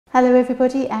Hello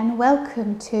everybody and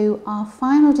welcome to our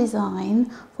final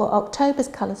design for October's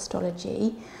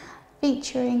Colorstrology,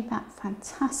 featuring that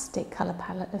fantastic colour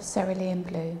palette of cerulean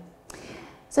blue.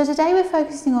 So today we're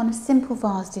focusing on a simple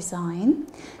vase design.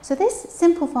 So this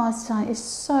simple vase design is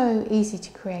so easy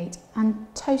to create and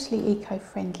totally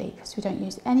eco-friendly because we don't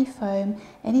use any foam,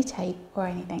 any tape or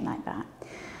anything like that.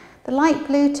 The light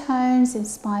blue tones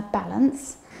inspire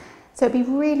balance, so it'd be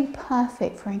really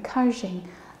perfect for encouraging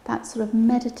that sort of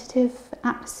meditative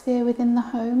atmosphere within the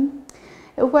home.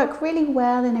 It will work really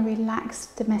well in a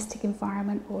relaxed domestic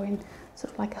environment or in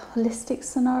sort of like a holistic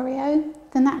scenario.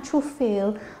 The natural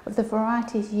feel of the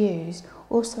varieties used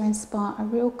also inspire a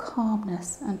real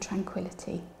calmness and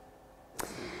tranquility.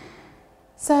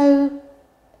 So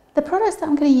the products that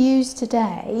I'm going to use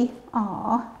today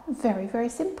are very, very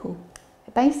simple.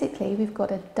 Basically, we've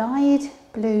got a dyed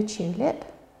blue tulip.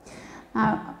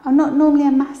 Now, I'm not normally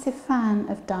a massive fan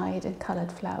of dyed and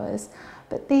coloured flowers,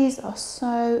 but these are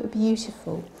so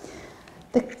beautiful.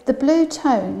 The blue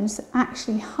tones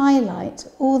actually highlight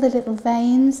all the little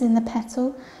veins in the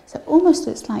petal, so it almost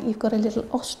looks like you've got a little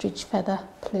ostrich feather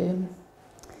plume.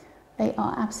 They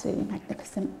are absolutely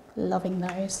magnificent, loving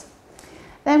those.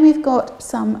 Then we've got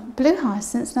some blue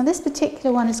hyacinths. Now this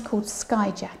particular one is called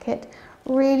Sky Jacket,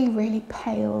 really, really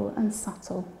pale and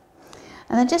subtle.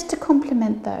 And then just to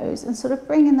complement those and sort of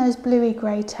bring in those bluey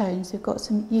grey tones, we've got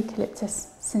some Eucalyptus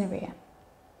Cinerea.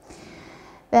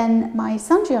 Then my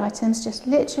sundry items, just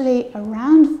literally a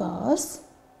round vase,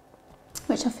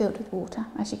 which are filled with water,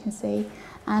 as you can see,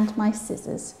 and my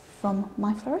scissors from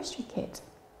my floristry kit.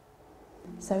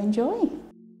 So enjoy!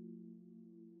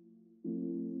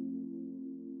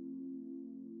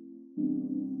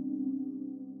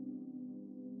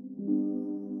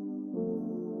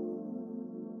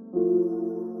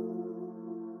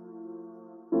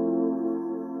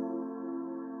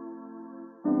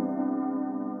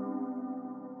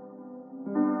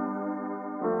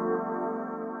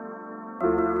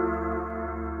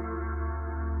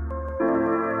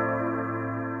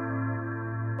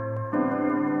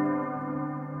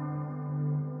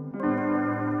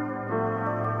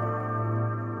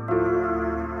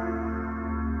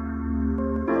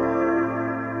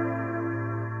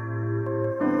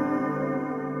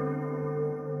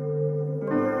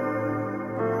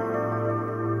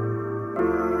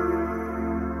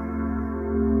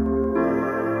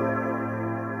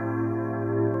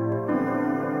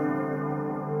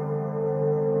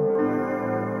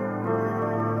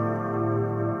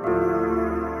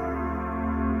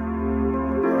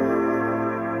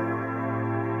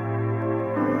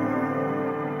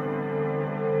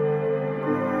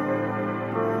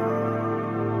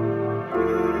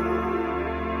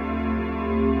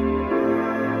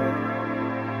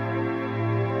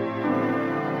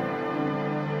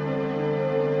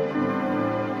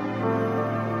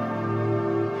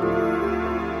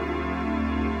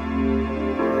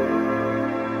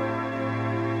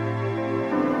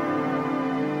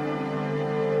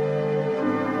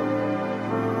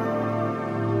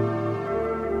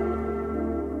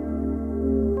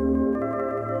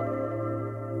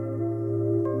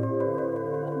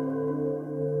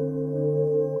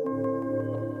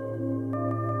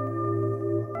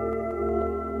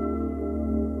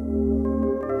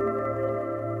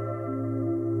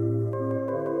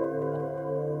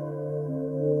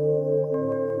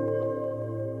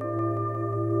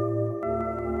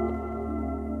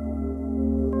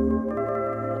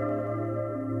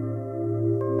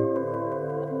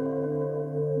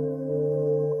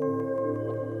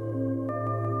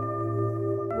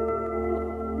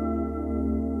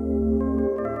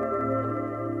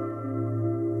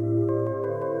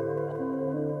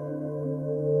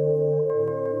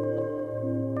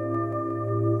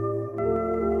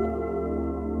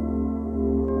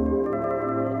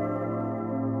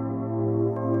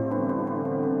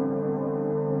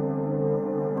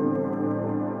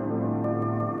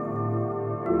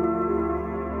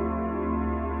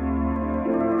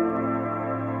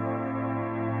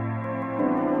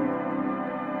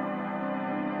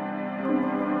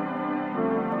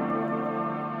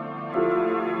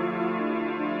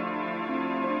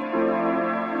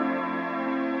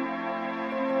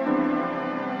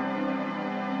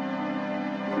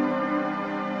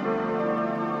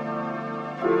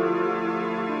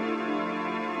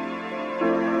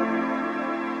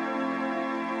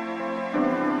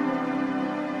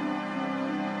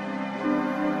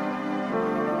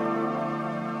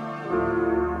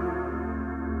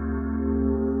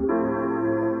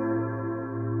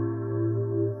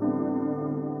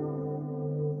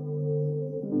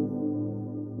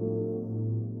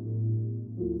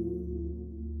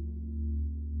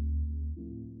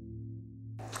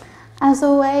 As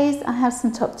always, I have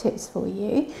some top tips for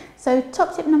you. So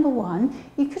top tip number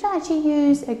 1, you could actually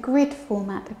use a grid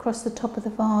format across the top of the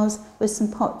vase with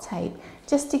some pot tape,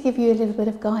 just to give you a little bit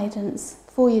of guidance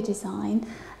for your design.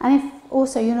 And if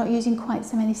also you're not using quite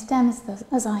so many stems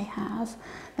as I have,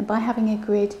 then by having a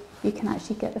grid, you can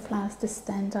actually get the flowers to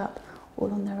stand up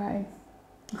all on their own.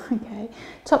 Okay,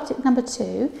 top tip number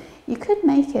 2, you could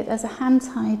make it as a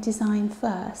hand-tied design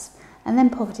first and then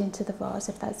pop it into the vase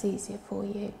if that's easier for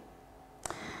you.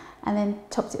 And then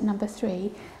top tip number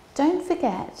 3, don't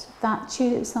forget that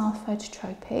tulips are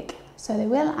phototropic, so they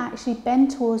will actually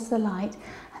bend towards the light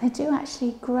and they do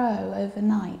actually grow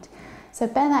overnight. So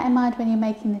bear that in mind when you're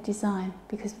making the design,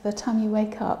 because by the time you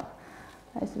wake up,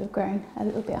 those will have grown a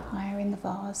little bit higher in the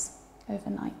vase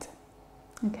overnight.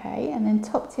 Okay, and then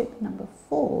top tip number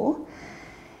 4,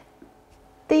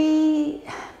 the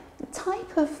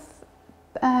type of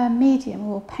medium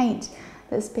or paint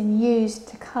that's been used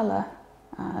to colour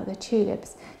the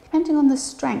tulips, depending on the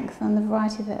strength and the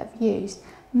variety that I've used,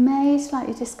 may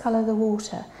slightly discolour the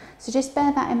water. So just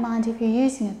bear that in mind if you're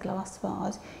using a glass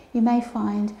vase. You may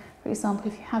find, for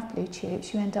example, if you have blue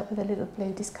tulips, you end up with a little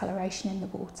blue discoloration in the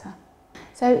water.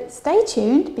 So stay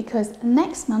tuned, because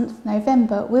next month,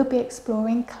 November, we'll be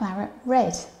exploring claret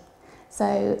red.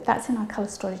 So that's in our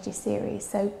Colorstrology series.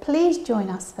 So please join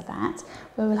us for that,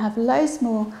 where we'll have loads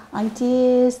more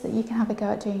ideas that you can have a go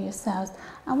at doing yourselves.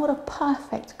 And what a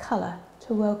perfect colour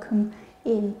to welcome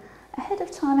in ahead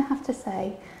of time, I have to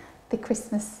say, the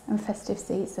Christmas and festive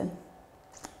season.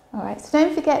 All right, so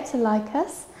don't forget to like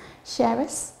us, share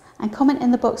us, and comment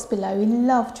in the box below. We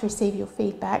love to receive your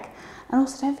feedback. And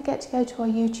also don't forget to go to our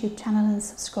YouTube channel and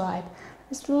subscribe.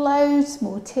 There's loads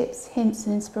more tips, hints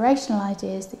and inspirational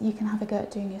ideas that you can have a go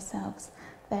at doing yourselves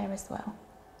there as well.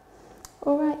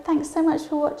 Alright, thanks so much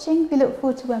for watching. We look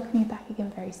forward to welcoming you back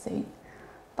again very soon.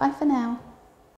 Bye for now.